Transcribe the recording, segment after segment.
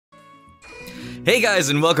Hey guys,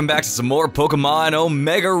 and welcome back to some more Pokemon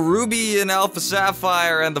Omega Ruby and Alpha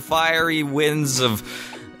Sapphire and the fiery winds of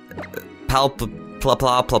Pla.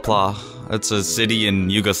 It's a city in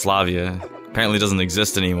Yugoslavia. Apparently doesn't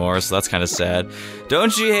exist anymore, so that's kind of sad.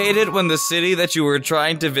 Don't you hate it when the city that you were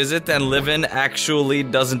trying to visit and live in actually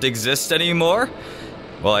doesn't exist anymore?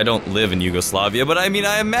 Well, I don't live in Yugoslavia, but I mean,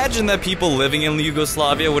 I imagine that people living in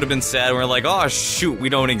Yugoslavia would have been sad when we're like, oh shoot, we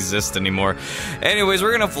don't exist anymore. Anyways,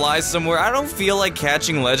 we're gonna fly somewhere. I don't feel like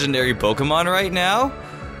catching legendary Pokemon right now.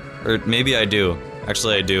 Or maybe I do.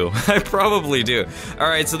 Actually, I do. I probably do.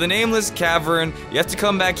 Alright, so the Nameless Cavern, you have to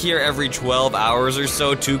come back here every 12 hours or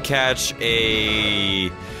so to catch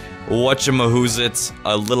a... whatchamahoozit,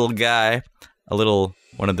 a little guy.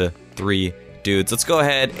 One of the three dudes. Let's go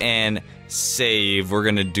ahead and save. We're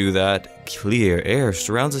gonna do that. Clear air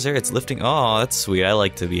surrounds this area. It's lifting. Oh, that's sweet. I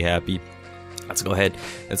like to be happy. Let's go ahead.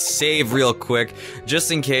 Let's save real quick, just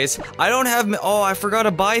in case. I don't have. Oh, I forgot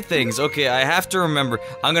to buy things. Okay, I have to remember.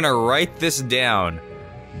 I'm gonna write this down.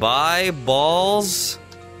 Buy balls.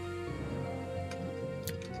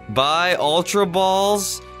 Buy Ultra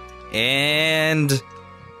Balls and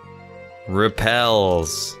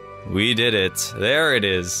repels. We did it. There it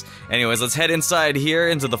is. Anyways, let's head inside here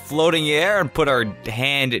into the floating air and put our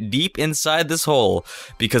hand deep inside this hole,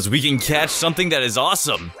 because we can catch something that is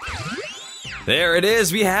awesome. There it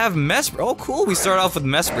is. We have Mesprit. Oh, cool. We start off with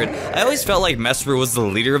Mesprit. I always felt like Mesprit was the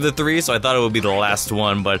leader of the three, so I thought it would be the last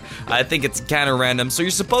one, but I think it's kind of random. So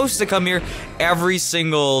you're supposed to come here every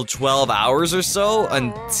single 12 hours or so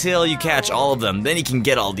until you catch all of them. Then you can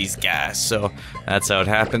get all these guys. So that's how it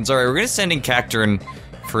happens. All right, we're going to send in Cacturne.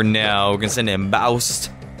 For now, we're gonna send in Boust.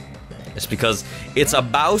 Just because it's a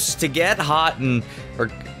Boust to get hot and... or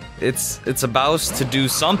it's a Boust to do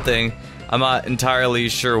something. I'm not entirely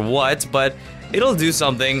sure what, but it'll do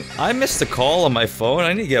something. I missed a call on my phone.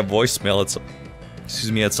 I need to get voicemail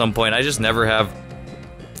at some point. I just never have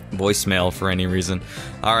voicemail for any reason.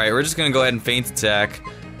 Alright, we're just gonna go ahead and Feint Attack.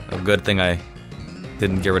 A good thing I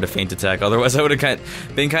didn't get rid of Feint Attack, otherwise I would have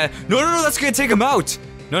been kind of... No, that's gonna take him out!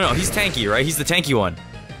 No, he's tanky, right? He's the tanky one.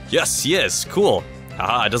 Yes, he is. Cool.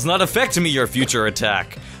 Ah, it does not affect me, your future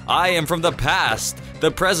attack. I am from the past,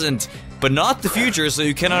 the present, but not the future, so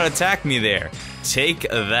you cannot attack me there. Take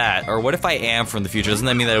that. Or what if I am from the future? Doesn't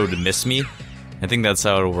that mean that it would miss me? I think that's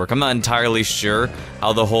how it'll work. I'm not entirely sure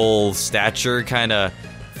how the whole stature kind of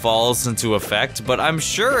falls into effect, but I'm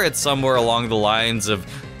sure it's somewhere along the lines of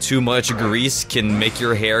too much grease can make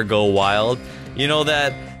your hair go wild. You know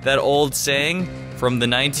that old saying? From the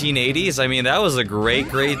 1980s? I mean, that was a great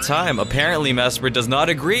time. Apparently, Mesprit does not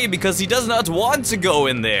agree because he does not want to go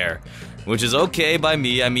in there. Which is okay by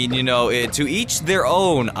me. I mean, you know, to each their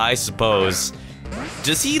own, I suppose.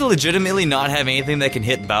 Does he legitimately not have anything that can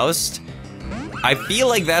hit Boust? I feel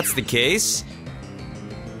like that's the case.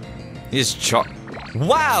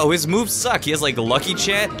 Wow, his moves suck. He has like Lucky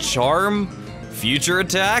Chant, Charm, Future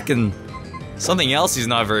Attack, and something else he's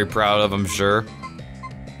not very proud of, I'm sure.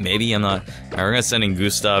 Maybe I'm not. Alright, we're gonna send in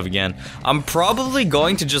Gustav again. I'm probably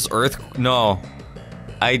going to just No.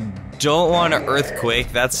 I don't want to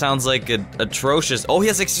Earthquake. That sounds like atrocious. Oh, he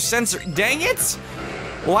has extra sensor. Dang it!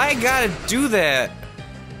 Why I gotta do that?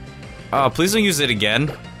 Oh, please don't use it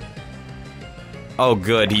again. Oh,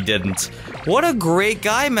 good, he didn't. What a great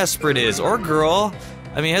guy Mesprit is. Or girl.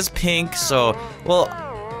 I mean, he has pink, so... Well...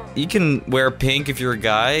 You can wear pink if you're a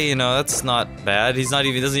guy, you know, that's not bad. Doesn't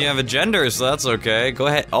even have a gender, so that's okay. Go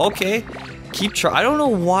ahead. Okay. I don't know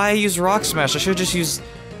why I used Rock Smash. I should just use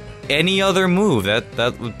any other move.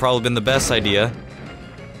 That would probably been the best idea.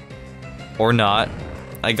 Or not.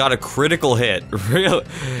 I got a critical hit. Really?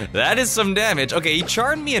 That is some damage. Okay, he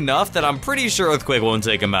charmed me enough that I'm pretty sure Earthquake won't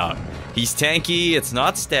take him out. He's tanky, it's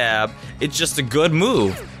not stab, it's just a good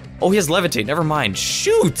move. Oh, he has Levitate, never mind.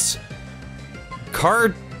 Shoot!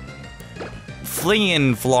 Card...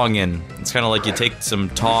 flongin. It's kind of like you take some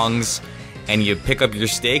tongs and you pick up your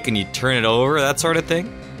steak and you turn it over, that sort of thing.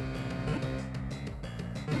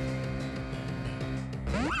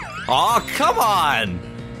 Aw, come on!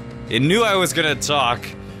 It knew I was gonna talk.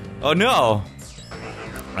 Oh no!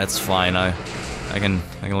 That's fine, I can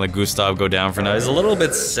let Gustav go down for now. He's a little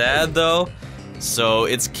bit sad though, so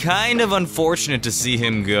it's kind of unfortunate to see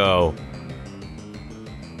him go.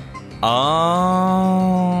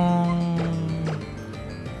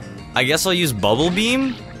 I guess I'll use Bubble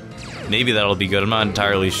Beam? Maybe that'll be good, I'm not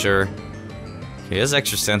entirely sure. Okay, he has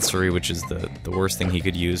extra sensory, which is the worst thing he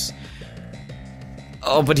could use.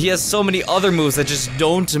 Oh, but he has so many other moves that just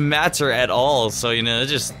don't matter at all, so, you know, it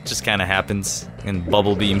just kinda happens. And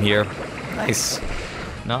Bubble Beam here. Nice.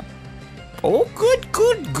 No. Oh, good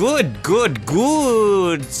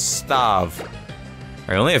stuff.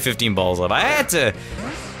 I only have 15 balls left. I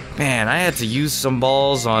had to use some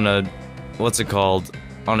balls on a, what's it called?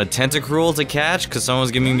 On a Tentacruel to catch, because someone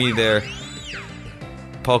was giving me their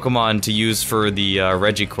Pokemon to use for the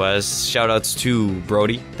Reggie quest. Shoutouts to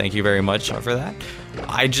Brody. Thank you very much for that.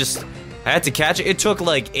 I had to catch it. It took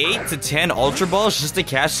like 8 to 10 Ultra Balls just to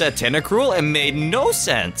catch that Tentacruel. It made no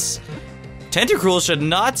sense. Tentacruel should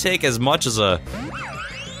not take as much as a...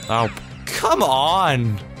 Oh, come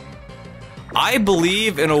on. I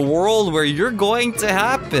believe in a world where you're going to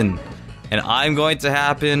happen. And I'm going to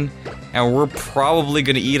happen. And we're probably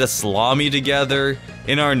going to eat a salami together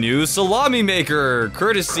in our new salami maker.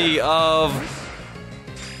 Courtesy of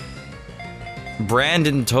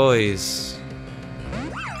Brandon Toys.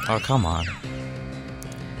 Oh, come on.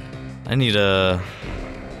 I need a...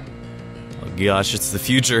 Oh gosh, it's the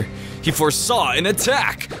future. He foresaw an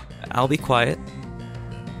attack! I'll be quiet.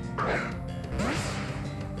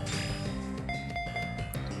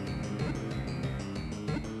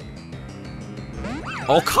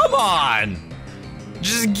 Oh, come on!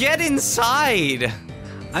 Just get inside!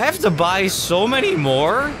 I have to buy so many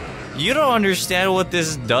more? You don't understand what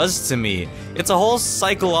this does to me. It's a whole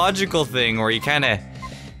psychological thing where you kinda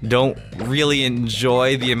don't really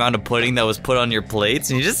enjoy the amount of pudding that was put on your plates,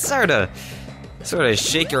 and you just sort of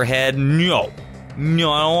shake your head. No, I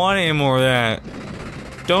don't want any more of that.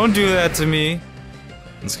 Don't do that to me.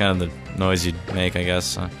 That's kind of the noise you'd make, I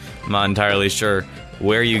guess. I'm not entirely sure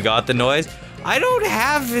where you got the noise. I don't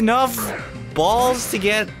have enough balls to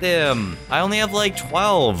get them. I only have like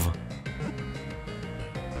 12.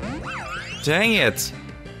 Dang it.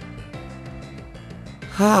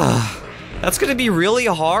 That's gonna be really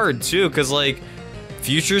hard too, cause like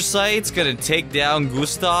Future Sight's gonna take down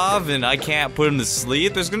Gustav and I can't put him to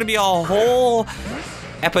sleep. There's gonna be a whole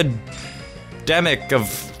epidemic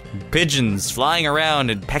of pigeons flying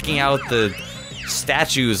around and pecking out the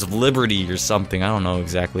statues of liberty or something. I don't know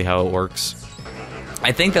exactly how it works.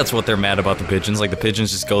 I think that's what they're mad about, the pigeons. Like, the pigeons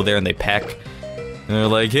just go there and they peck. And they're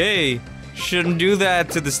like, hey, shouldn't do that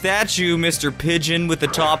to the statue, Mr. Pigeon with the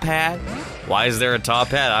top hat. Why is there a top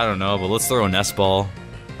hat? I don't know, but let's throw a nest ball.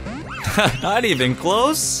 Not even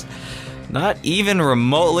close. Not even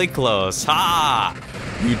remotely close. Ha!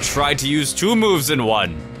 You tried to use 2 moves in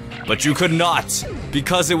one, but you could not,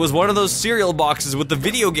 because it was one of those cereal boxes with the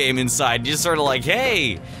video game inside. You just sort of like,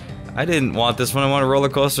 hey, I didn't want this one, I want a Roller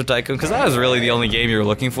Coaster Tycoon, because that was really the only game you were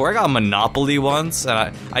looking for. I got Monopoly once,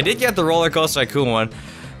 and I did get the Roller Coaster Tycoon one,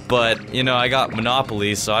 but, you know, I got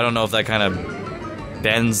Monopoly, so I don't know if that kind of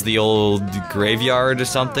bends the old graveyard or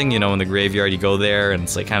something. You know, in the graveyard you go there, and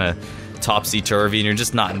it's like kind of topsy-turvy, and you're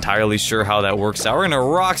just not entirely sure how that works out. We're gonna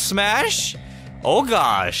Rock Smash! Oh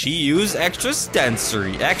gosh, he used extra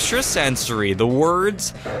sensory. The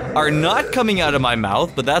words are not coming out of my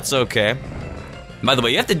mouth, but that's okay. By the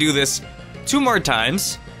way, you have to do this 2 more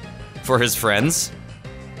times for his friends.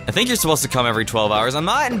 I think you're supposed to come every 12 hours. I'm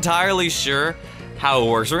not entirely sure how it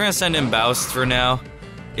works. We're gonna send him Boust for now.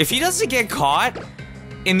 If he doesn't get caught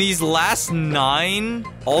in these last 9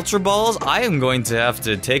 Ultra Balls, I am going to have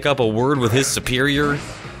to take up a word with his superior.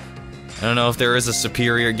 I don't know if there is a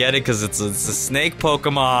superior. Get it? Because it's a snake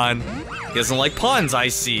Pokemon. He doesn't like puns, I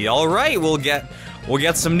see. Alright, we'll get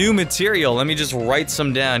some new material. Let me just write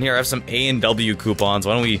some down here. I have some A&W coupons.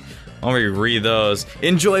 Why don't we read those?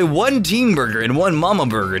 Enjoy 1 teen burger and 1 mama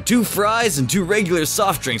burger, 2 fries and 2 regular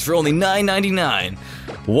soft drinks for only $9.99.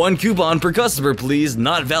 1 coupon per customer, please.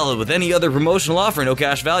 Not valid with any other promotional offer. No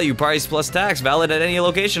cash value. Price plus tax. Valid at any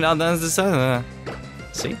location.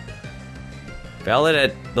 See? Valid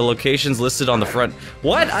at the locations listed on the front.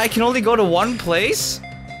 What? I can only go to 1 place?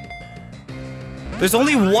 There's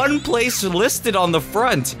only 1 place listed on the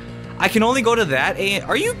front. I can only go to that.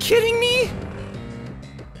 Are you kidding me?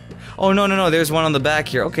 Oh, no. There's one on the back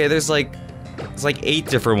here. Okay, there's like 8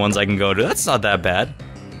 different ones I can go to. That's not that bad.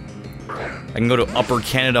 I can go to Upper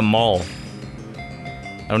Canada Mall.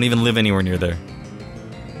 I don't even live anywhere near there.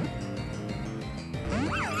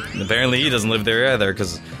 And apparently he doesn't live there either,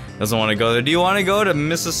 because he doesn't want to go there. Do you want to go to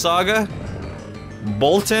Mississauga?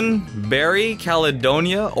 Bolton, Barrie,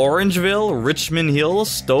 Caledonia, Orangeville, Richmond Hill,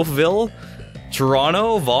 Stouffville,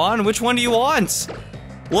 Toronto, Vaughan? Which one do you want?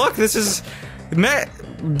 Look, this is...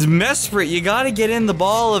 Mesprit, you gotta get in the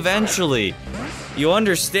ball eventually. You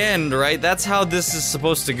understand, right? That's how this is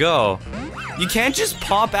supposed to go. You can't just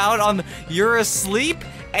pop out on... You're asleep,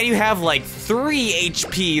 and you have like 3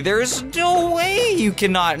 HP. There's no way you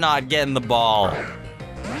cannot not get in the ball.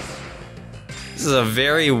 This is a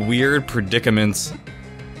very weird predicament.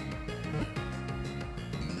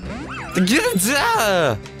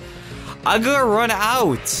 I'm gonna run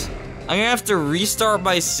out. I'm gonna have to restart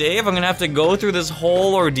my save. I'm gonna have to go through this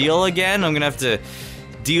whole ordeal again. I'm gonna have to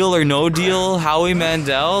deal or no deal, Howie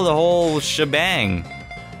Mandel, the whole shebang.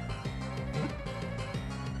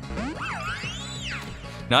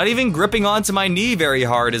 Not even gripping onto my knee very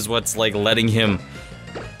hard is what's like letting him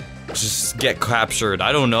just get captured.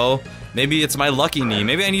 I don't know. Maybe it's my lucky knee.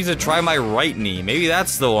 Maybe I need to try my right knee. Maybe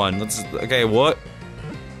that's the one. Okay, what?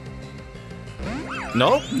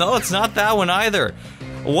 Nope, no, it's not that one either.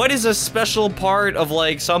 What is a special part of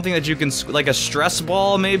like something that you can, like a stress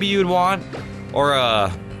ball maybe you'd want? Or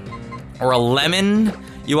a lemon?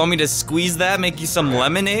 You want me to squeeze that, make you some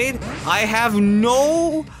lemonade? I have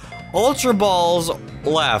no Ultra Balls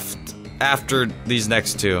left after these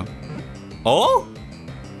next two. Oh?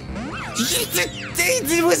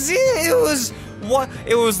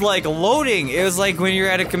 It was like loading. It was like when you're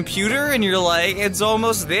at a computer and you're like, it's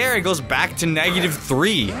almost there. It goes back to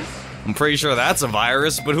 -3. I'm pretty sure that's a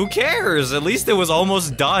virus, but who cares? At least it was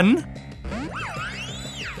almost done.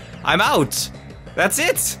 I'm out. That's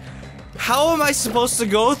it. How am I supposed to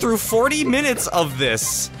go through 40 minutes of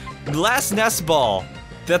this? Last nest ball.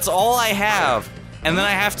 That's all I have. And then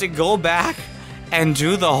I have to go back and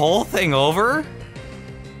do the whole thing over?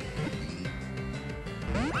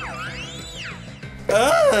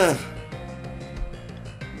 Ugh.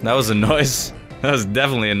 That was a noise. That was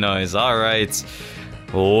definitely a noise. Alright.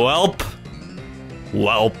 Welp.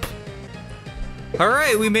 Welp.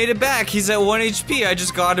 Alright, we made it back. He's at 1 HP. I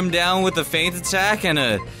just got him down with a feint attack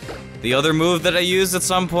and the other move that I used at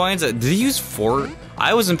some point. Did he use 4?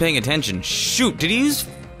 I wasn't paying attention. Shoot, did he use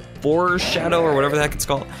foreshadow or whatever the heck it's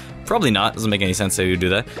called? Probably not. Doesn't make any sense that he would do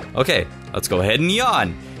that. Okay, let's go ahead and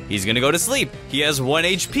yawn. He's gonna go to sleep. He has 1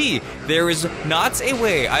 HP. There is not a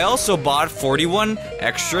way. I also bought 41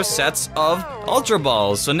 extra sets of Ultra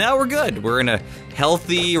Balls. So now we're good. We're in a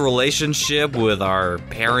healthy relationship with our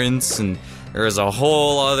parents, and there's a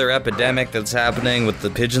whole other epidemic that's happening with the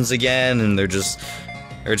pigeons again, and they're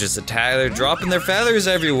dropping their feathers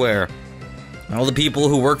everywhere. All the people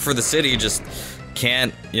who work for the city just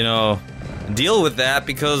can't, you know, deal with that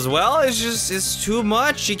because, well, it's too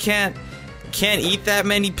much. You can't eat that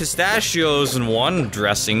many pistachios in one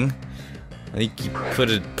dressing. I think you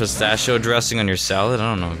put a pistachio dressing on your salad. I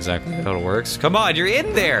don't know exactly how it works. Come on, you're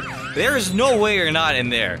in there. There is no way you're not in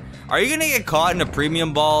there. Are you gonna get caught in a premier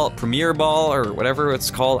ball, or whatever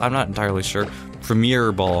it's called? I'm not entirely sure.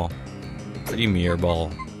 Premier ball. It's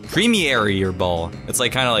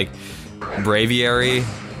like kind of like Braviary,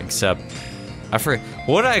 except I forget.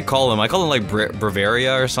 What did I call him? I call him like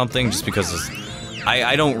Bravaria or something, just because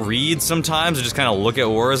I don't read sometimes. I just kind of look at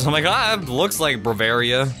words. I'm like, it looks like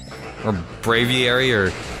Bravaria, or Braviary,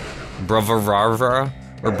 or Bravara,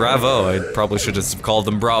 or Bravo. I probably should have called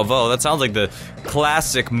them Bravo. That sounds like the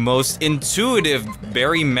classic, most intuitive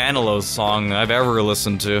Barry Manilow song I've ever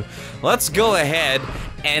listened to. Let's go ahead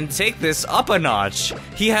and take this up a notch.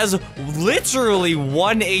 He has literally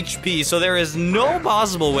 1 HP, so there is no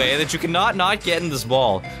possible way that you cannot not get in this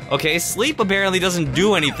ball. Okay, sleep apparently doesn't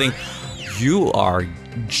do anything. You are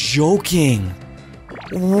joking.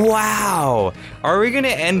 Wow. Are we gonna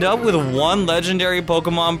end up with 1 legendary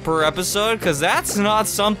Pokemon per episode? Because that's not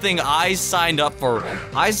something I signed up for.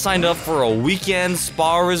 I signed up for a weekend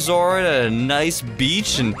spa resort at a nice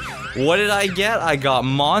beach, and what did I get? I got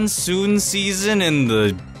Monsoon Season in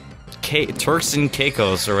the Turks and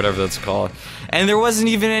Caicos, or whatever that's called. And there wasn't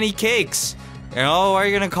even any cakes. You know, why are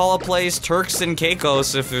you gonna call a place Turks and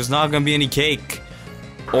Caicos if there's not gonna be any cake?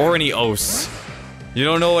 Or any Ose. You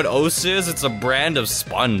don't know what Ose is? It's a brand of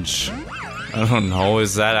sponge. I don't know,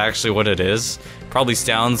 is that actually what it is? Probably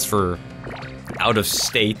stands for out of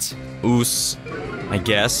state. Oos, I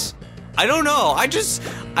guess. I don't know, I just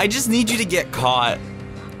need you to get caught.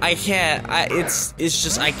 I can't, it's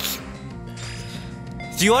just, I can't.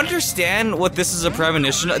 Do you understand what this is a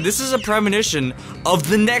premonition? This is a premonition of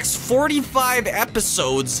the next 45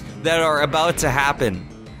 episodes that are about to happen.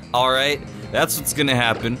 Alright? That's what's gonna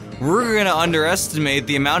happen. We're gonna underestimate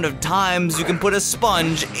the amount of times you can put a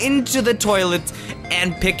sponge into the toilet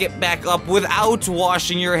and pick it back up without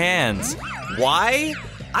washing your hands. Why?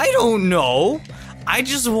 I don't know. I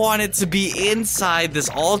just want it to be inside this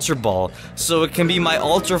Ultra Ball, so it can be my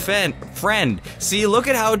Ultra friend. See, look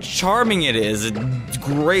at how charming it is. It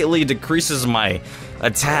greatly decreases my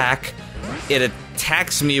attack. It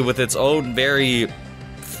attacks me with its own very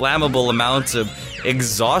flammable amounts of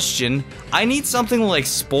Exhaustion. I need something like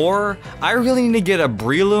Spore. I really need to get a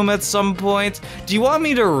Breloom at some point. Do you want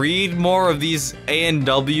me to read more of these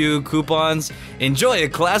A&W coupons? Enjoy a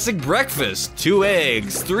classic breakfast. 2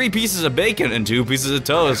 eggs, 3 pieces of bacon, and 2 pieces of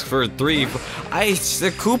toast for 3.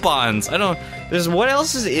 The coupons. I don't... There's what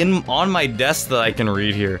else is on my desk that I can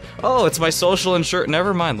read here? Oh, it's my social insurance.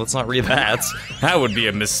 Never mind, let's not read that. That would be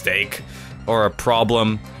a mistake. Or a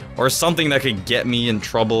problem. Or something that could get me in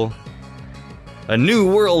trouble. A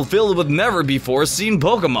new world filled with never-before-seen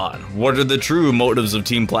Pokémon. What are the true motives of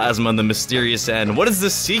Team Plasma and the mysterious end? What is the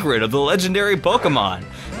secret of the legendary Pokémon?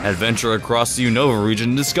 Adventure across the Unova region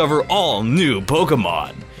and discover all new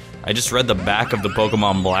Pokémon. I just read the back of the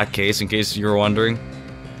Pokémon Black case in case you were wondering.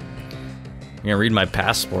 I'm gonna read my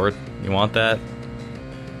passport. You want that?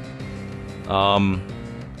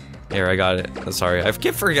 Here, I got it. Sorry, I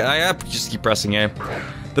just keep pressing A.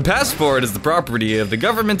 The passport is the property of the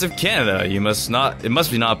government of Canada. It must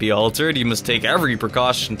not be altered. You must take every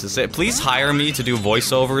precaution to say. Please hire me to do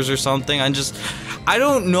voiceovers or something. I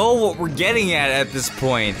don't know what we're getting at this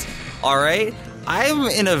point. All right, I'm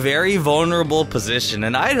in a very vulnerable position,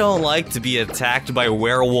 and I don't like to be attacked by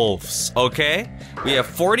werewolves. Okay, we have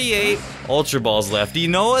 48 Ultra Balls left. Do you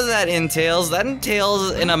know what that entails? That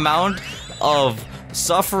entails an amount of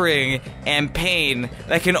suffering and pain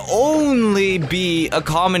that can only be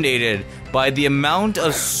accommodated by the amount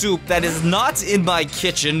of soup that is not in my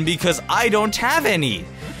kitchen because I don't have any.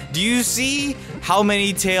 Do you see how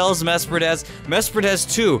many tails Mesprit has? Mesprit has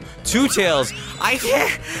 2 tails. I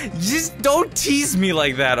can't, just don't tease me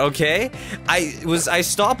like that, okay? I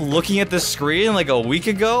stopped looking at the screen like a week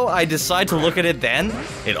ago. I decide to look at it then.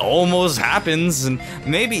 It almost happens, and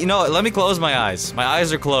maybe, you know, let me close my eyes. My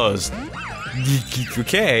eyes are closed.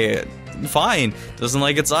 Okay, fine. Doesn't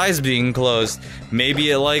like its eyes being closed.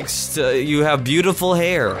 Maybe it likes you have beautiful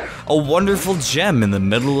hair, a wonderful gem in the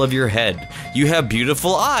middle of your head. You have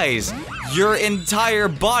beautiful eyes. Your entire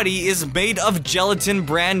body is made of gelatin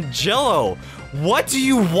brand Jello. What do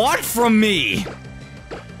you want from me?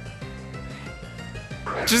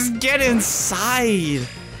 Just get inside.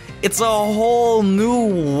 It's a whole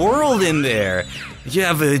new world in there. You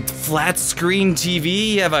have a flat screen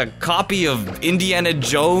TV, you have a copy of Indiana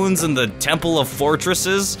Jones and the Temple of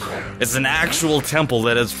Fortresses. It's an actual temple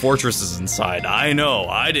that has fortresses inside. I know,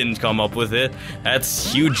 I didn't come up with it.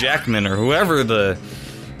 That's Hugh Jackman or whoever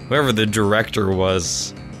the director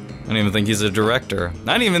was. I don't even think he's a director.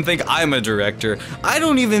 I don't even think I'm a director. I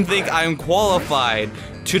don't even think I'm qualified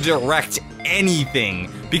to direct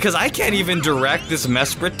anything because I can't even direct this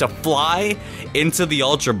Mesprit to fly into the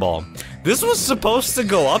Ultra Ball. This was supposed to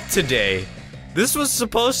go up today. This was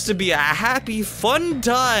supposed to be a happy, fun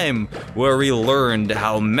time where we learned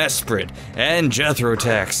how Mesprit and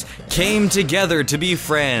Jethrotex came together to be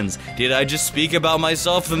friends. Did I just speak about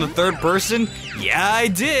myself in the third person? Yeah, I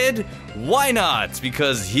did. Why not?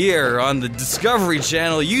 Because here on the Discovery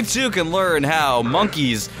Channel, you too can learn how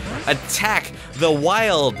monkeys attack the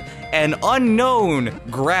wild and unknown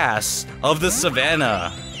grass of the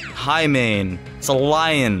savannah. Hi, Mane. It's a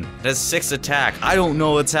lion. It has 6 attack. I don't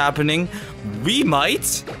know what's happening. We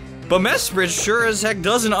might. But Mesprit sure as heck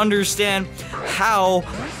doesn't understand how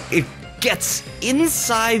it gets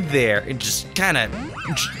inside there. It just kind of...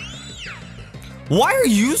 Why are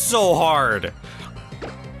you so hard?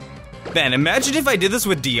 Man, imagine if I did this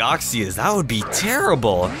with Deoxys. That would be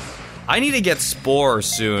terrible. I need to get Spore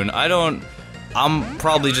soon. I'm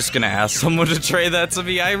probably just gonna ask someone to trade that to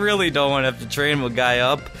me. I really don't want to have to train a guy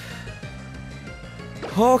up.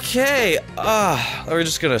 Okay, we're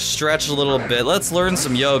just gonna stretch a little bit. Let's learn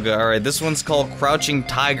some yoga. Alright, this one's called Crouching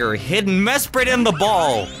Tiger. Hidden Mesprit in the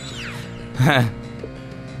ball!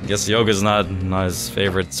 Guess yoga's not his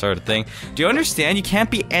favorite sort of thing. Do you understand? You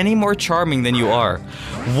can't be any more charming than you are.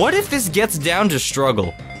 What if this gets down to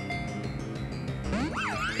struggle?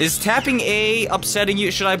 Is tapping A upsetting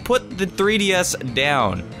you? Should I put the 3DS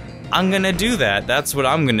down? I'm gonna do that. That's what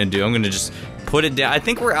I'm gonna do. I'm gonna just put it down. I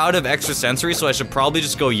think we're out of extrasensory, so I should probably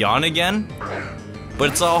just go yawn again.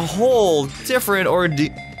 But it's a whole different ordeal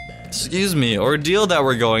that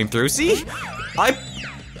we're going through. See?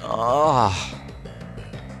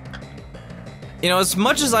 You know, as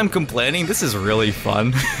much as I'm complaining, this is really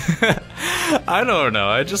fun. I don't know,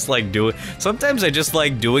 I just like sometimes I just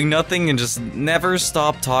like doing nothing and just never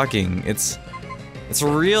stop talking. It's a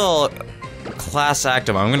real class act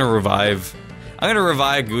of I'm gonna revive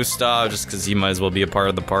Gustav just because he might as well be a part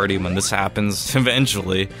of the party when this happens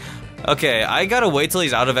eventually. Okay, I gotta wait till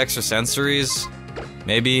he's out of extrasensories.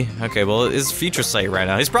 Maybe? Okay, well, his feature sight right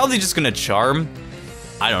now. He's probably just gonna charm.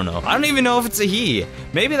 I don't know. I don't even know if it's a he.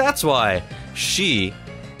 Maybe that's why she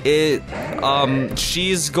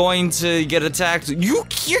she's going to get attacked. You're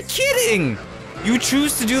kidding! You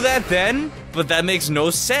choose to do that then? But that makes no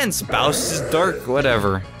sense. Baus is dark,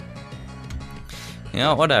 whatever. You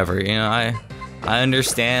know, whatever. You know, I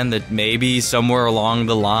understand that maybe somewhere along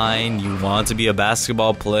the line you want to be a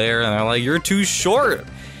basketball player and they're like, you're too short.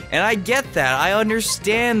 And I get that. I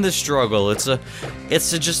understand the struggle. It's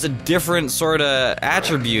just a different sort of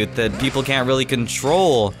attribute that people can't really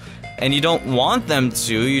control. And you don't want them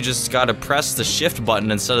to. You just gotta press the shift button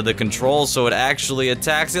instead of the control so it actually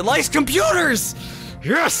attacks. It likes computers!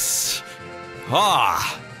 Yes!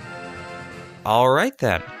 Ah! Alright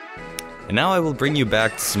then. And now I will bring you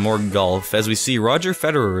back to some more golf as we see Roger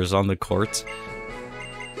Federer is on the court.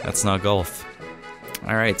 That's not golf.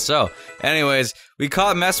 Alright, so, anyways, we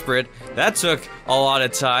caught Mesprit. That took a lot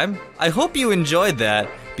of time. I hope you enjoyed that,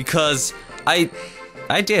 because I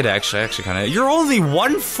did actually kinda. You're only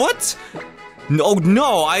 1 foot? No,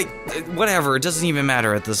 whatever, it doesn't even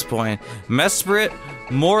matter at this point. Mesprit,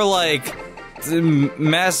 more like,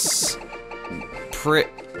 mess,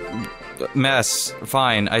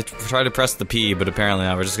 fine. I tried to press the P, but apparently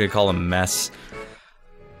not. We're just gonna call him Mess.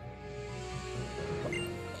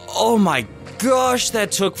 Oh my gosh,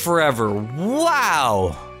 that took forever.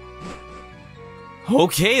 Wow!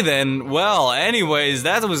 Okay then, well, anyways,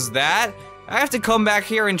 that was that. I have to come back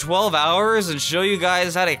here in 12 hours and show you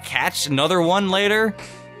guys how to catch another one later?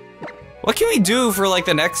 What can we do for like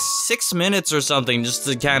the next 6 minutes or something just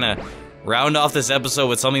to kind of round off this episode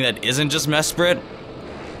with something that isn't just Mesprit?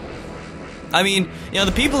 I mean, you know,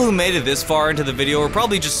 the people who made it this far into the video were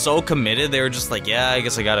probably just so committed, they were just like, yeah, I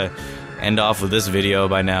guess I gotta end off with this video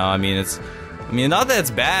by now. I mean, not that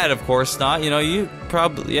it's bad, of course not, you know, you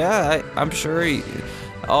probably, yeah, I'm sure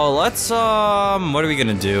oh, let's, what are we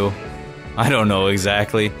gonna do? I don't know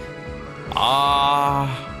exactly.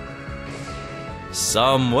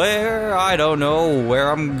 Somewhere, I don't know where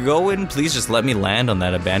I'm going. Please just let me land on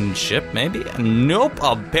that abandoned ship, maybe? Nope,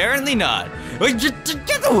 apparently not.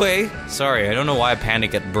 Get away! Sorry, I don't know why I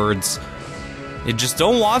panic at birds. You just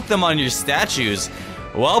don't want them on your statues.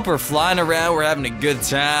 Well, we're flying around, we're having a good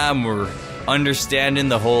time, we're understanding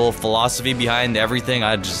the whole philosophy behind everything.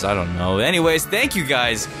 I don't know. Anyways, thank you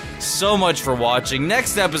guys so much for watching.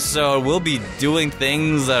 Next episode, we'll be doing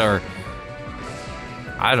things that are...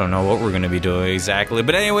 I don't know what we're gonna be doing exactly.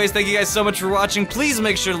 But anyways, thank you guys so much for watching. Please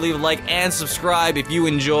make sure to leave a like and subscribe if you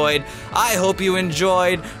enjoyed. I hope you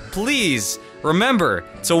enjoyed. Please, remember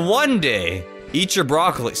to one day eat your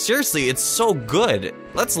broccoli. Seriously, it's so good.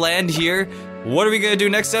 Let's land here. What are we gonna do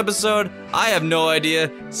next episode? I have no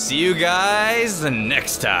idea. See you guys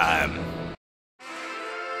next time.